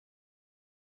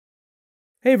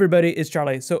Hey everybody, it's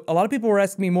Charlie. So a lot of people were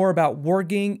asking me more about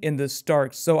warging in the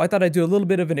Starks, so I thought I'd do a little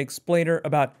bit of an explainer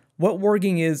about what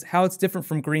warging is, how it's different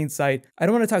from green sight. I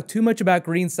don't want to talk too much about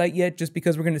green sight yet, just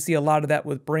because we're going to see a lot of that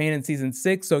with Bran in Season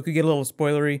 6, so it could get a little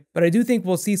spoilery, but I do think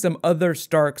we'll see some other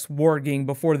Starks warging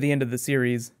before the end of the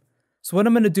series. So what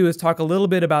I'm going to do is talk a little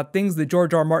bit about things that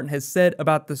George R. R. Martin has said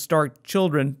about the Stark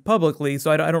children publicly,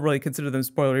 so I don't really consider them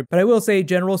spoilery, but I will say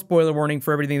general spoiler warning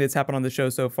for everything that's happened on the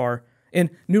show so far. And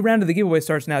new round of the giveaway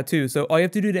starts now too, so all you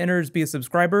have to do to enter is be a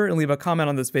subscriber and leave a comment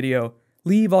on this video.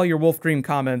 Leave all your Wolf Dream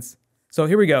comments. So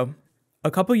here we go. A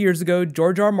couple years ago,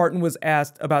 George R. R. Martin was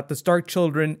asked about the Stark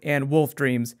children and wolf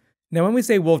dreams. Now when we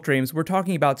say wolf dreams, we're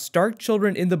talking about Stark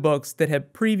children in the books that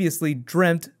had previously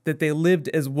dreamt that they lived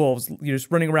as wolves, you're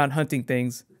just running around hunting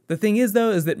things. The thing is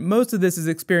though, is that most of this is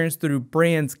experienced through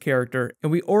Bran's character, and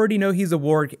we already know he's a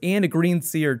warg and a green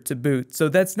seer to boot, so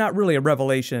that's not really a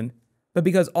revelation. But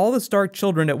because all the Stark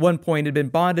children at one point had been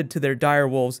bonded to their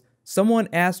direwolves, someone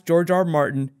asked George R. R.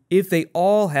 Martin if they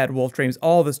all had wolf dreams,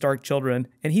 all the Stark children,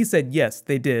 and he said yes,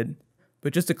 they did.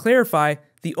 But just to clarify,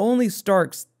 the only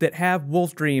Starks that have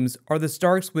wolf dreams are the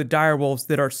Starks with direwolves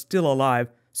that are still alive.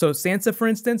 So Sansa, for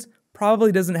instance,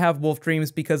 probably doesn't have wolf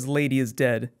dreams because Lady is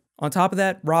dead. On top of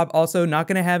that, Robb also not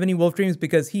going to have any wolf dreams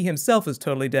because he himself is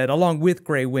totally dead, along with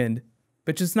Grey Wind.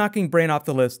 But just knocking Bran off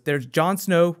the list, there's Jon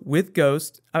Snow with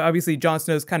Ghost. Obviously, Jon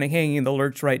Snow's kind of hanging in the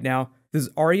lurch right now. There's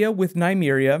Arya with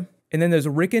Nymeria. And then there's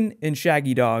Rickon and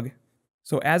Shaggy Dog.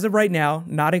 So as of right now,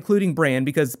 not including Bran,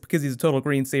 because he's a total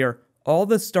green seer, all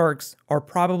the Starks are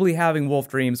probably having wolf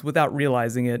dreams without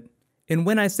realizing it. And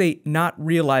when I say not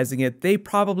realizing it, they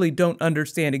probably don't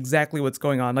understand exactly what's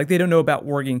going on. Like, they don't know about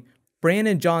warging. Bran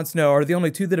and Jon Snow are the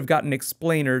only two that have gotten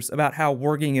explainers about how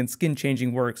warging and skin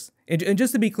changing works. And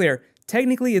just to be clear,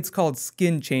 technically it's called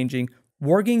skin changing.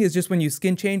 Warging is just when you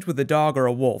skin change with a dog or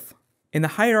a wolf. In the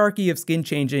hierarchy of skin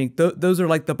changing, those are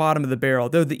like the bottom of the barrel.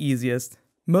 They're the easiest.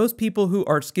 Most people who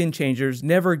are skin changers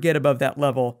never get above that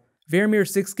level. Varamir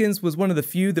Sixskins was one of the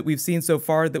few that we've seen so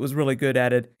far that was really good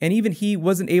at it, and even he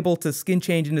wasn't able to skin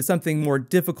change into something more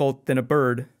difficult than a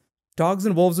bird. Dogs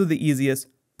and wolves are the easiest,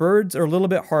 birds are a little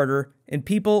bit harder, and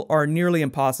people are nearly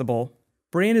impossible.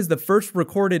 Bran is the first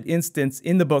recorded instance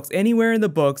in the books, anywhere in the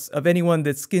books, of anyone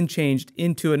that's skin changed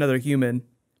into another human.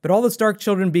 But all the Stark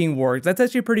children being wargs, that's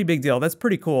actually a pretty big deal. That's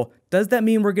pretty cool. Does that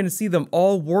mean we're going to see them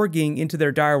all warging into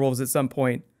their direwolves at some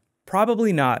point?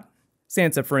 Probably not.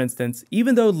 Sansa, for instance.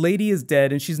 Even though Lady is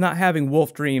dead and she's not having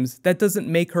wolf dreams, that doesn't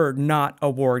make her not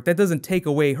a warg. That doesn't take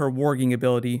away her warging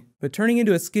ability. But turning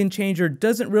into a skin changer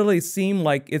doesn't really seem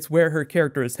like it's where her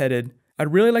character is headed.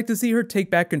 I'd really like to see her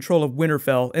take back control of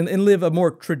Winterfell and live a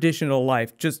more traditional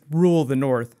life, just rule the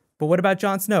North. But what about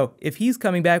Jon Snow? If he's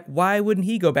coming back, why wouldn't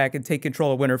he go back and take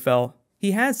control of Winterfell?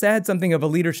 He has had something of a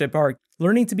leadership arc,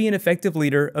 learning to be an effective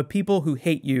leader of people who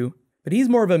hate you. But he's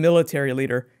more of a military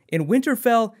leader. In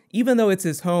Winterfell, even though it's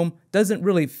his home, doesn't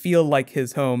really feel like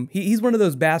his home. He's one of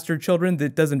those bastard children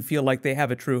that doesn't feel like they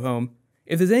have a true home.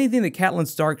 If there's anything that Catelyn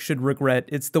Stark should regret,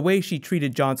 it's the way she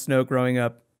treated Jon Snow growing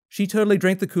up. She totally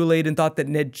drank the Kool-Aid and thought that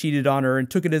Ned cheated on her and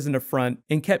took it as an affront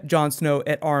and kept Jon Snow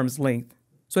at arm's length.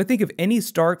 So I think if any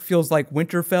Stark feels like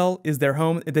Winterfell is their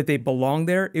home, that they belong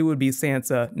there, it would be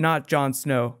Sansa, not Jon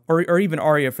Snow, or even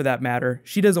Arya for that matter.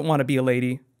 She doesn't want to be a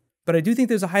lady. But I do think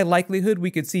there's a high likelihood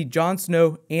we could see Jon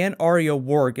Snow and Arya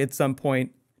warg at some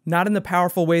point. Not in the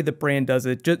powerful way that Bran does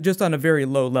it, just on a very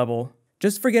low level.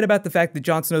 Just forget about the fact that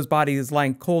Jon Snow's body is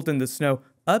lying cold in the snow.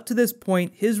 Up to this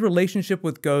point, his relationship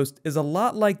with Ghost is a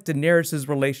lot like Daenerys'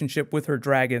 relationship with her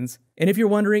dragons. And if you're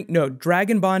wondering, no,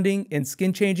 dragon bonding and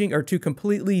skin changing are two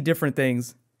completely different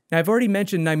things. Now, I've already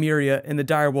mentioned Nymeria and the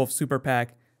Direwolf Super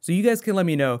Pack, so you guys can let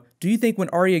me know, do you think when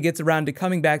Arya gets around to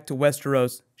coming back to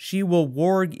Westeros, she will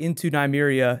warg into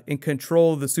Nymeria and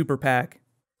control the Super Pack?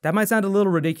 That might sound a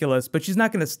little ridiculous, but she's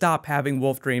not going to stop having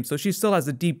wolf dreams, so she still has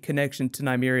a deep connection to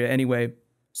Nymeria anyway.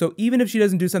 So even if she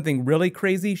doesn't do something really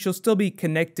crazy, she'll still be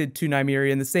connected to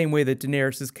Nymeria in the same way that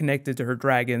Daenerys is connected to her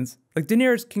dragons. Like,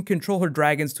 Daenerys can control her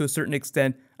dragons to a certain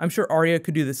extent. I'm sure Arya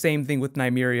could do the same thing with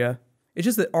Nymeria. It's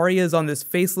just that Arya is on this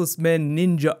Faceless Men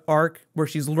ninja arc where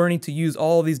she's learning to use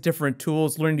all these different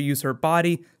tools, learning to use her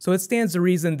body, so it stands to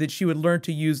reason that she would learn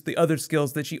to use the other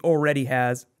skills that she already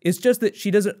has. It's just that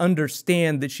she doesn't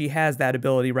understand that she has that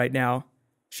ability right now.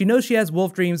 She knows she has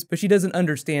wolf dreams, but she doesn't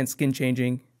understand skin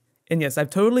changing. And yes, I've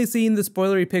totally seen the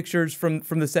spoilery pictures from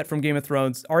the set from Game of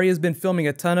Thrones. Arya's been filming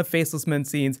a ton of Faceless Men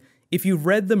scenes. If you've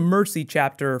read the Mercy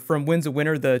chapter from Winds of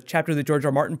Winter, the chapter that George R.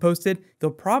 R. Martin posted,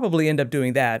 they'll probably end up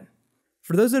doing that.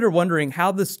 For those that are wondering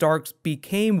how the Starks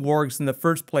became wargs in the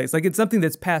first place, like it's something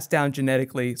that's passed down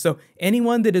genetically, so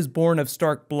anyone that is born of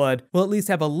Stark blood will at least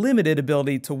have a limited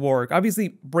ability to warg.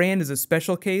 Obviously, Bran is a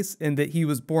special case in that he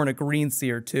was born a green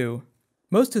seer too.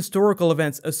 Most historical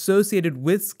events associated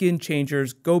with skin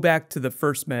changers go back to the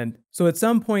First Men, so at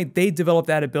some point they developed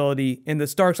that ability, and the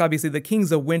Starks, obviously the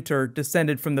Kings of Winter,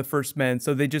 descended from the First Men,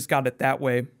 so they just got it that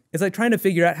way. It's like trying to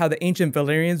figure out how the ancient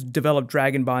Valyrians developed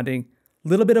dragon bonding.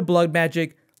 Little bit of blood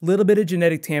magic, little bit of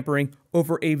genetic tampering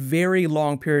over a very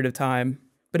long period of time.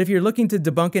 But if you're looking to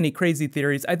debunk any crazy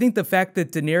theories, I think the fact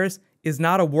that Daenerys is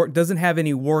not a warg, doesn't have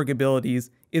any warg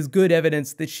abilities, is good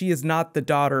evidence that she is not the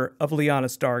daughter of Lyanna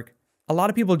Stark. A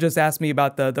lot of people just ask me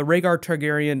about the Rhaegar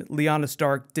Targaryen, Lyanna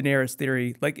Stark, Daenerys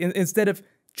theory. Like instead of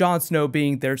Jon Snow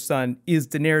being their son, is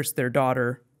Daenerys their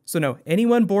daughter? So no,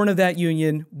 anyone born of that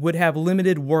union would have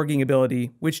limited warging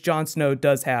ability, which Jon Snow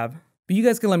does have. But you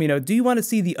guys can let me know, do you want to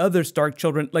see the other Stark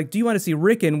children, like do you want to see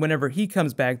Rickon whenever he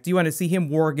comes back? Do you want to see him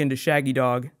warg into Shaggy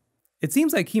Dog? It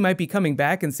seems like he might be coming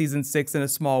back in season 6 in a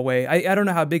small way. I don't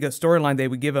know how big a storyline they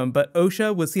would give him, but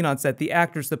Osha was seen on set, the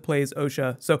actress that plays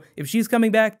Osha. So if she's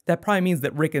coming back, that probably means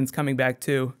that Rickon's coming back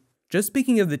too. Just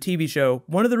speaking of the TV show,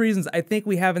 one of the reasons I think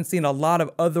we haven't seen a lot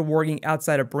of other warging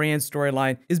outside of Bran's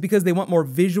storyline is because they want more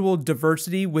visual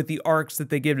diversity with the arcs that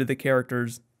they give to the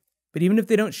characters. But even if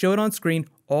they don't show it on screen,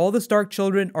 all the Stark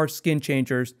children are skin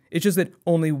changers. It's just that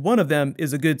only one of them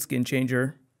is a good skin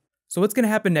changer. So what's going to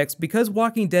happen next? Because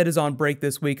Walking Dead is on break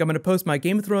this week, I'm going to post my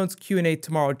Game of Thrones Q&A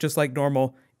tomorrow just like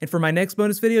normal. And for my next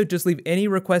bonus video, just leave any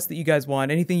requests that you guys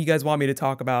want, anything you guys want me to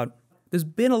talk about. There's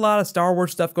been a lot of Star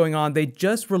Wars stuff going on. They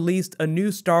just released a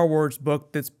new Star Wars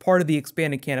book that's part of the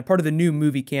expanded canon, part of the new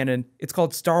movie canon. It's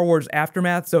called Star Wars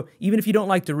Aftermath, so even if you don't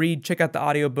like to read, check out the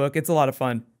audiobook. It's a lot of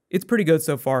fun. It's pretty good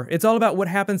so far. It's all about what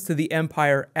happens to the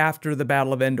Empire after the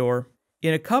Battle of Endor.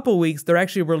 In a couple weeks, they're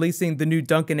actually releasing the new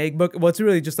Dunk and Egg book. Well, it's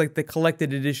really just like the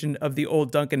collected edition of the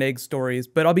old Dunk and Egg stories,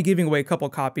 but I'll be giving away a couple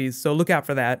copies, so look out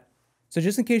for that. So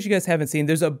just in case you guys haven't seen,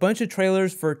 there's a bunch of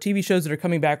trailers for TV shows that are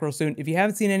coming back real soon. If you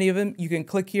haven't seen any of them, you can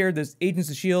click here. There's Agents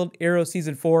of S.H.I.E.L.D., Arrow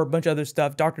Season 4, a bunch of other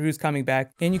stuff. Doctor Who's coming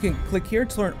back. And you can click here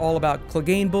to learn all about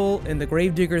Clegane Bull and the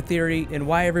Gravedigger theory and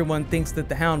why everyone thinks that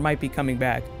the Hound might be coming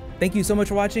back. Thank you so much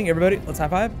for watching, everybody. Let's high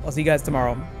five. I'll see you guys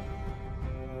tomorrow.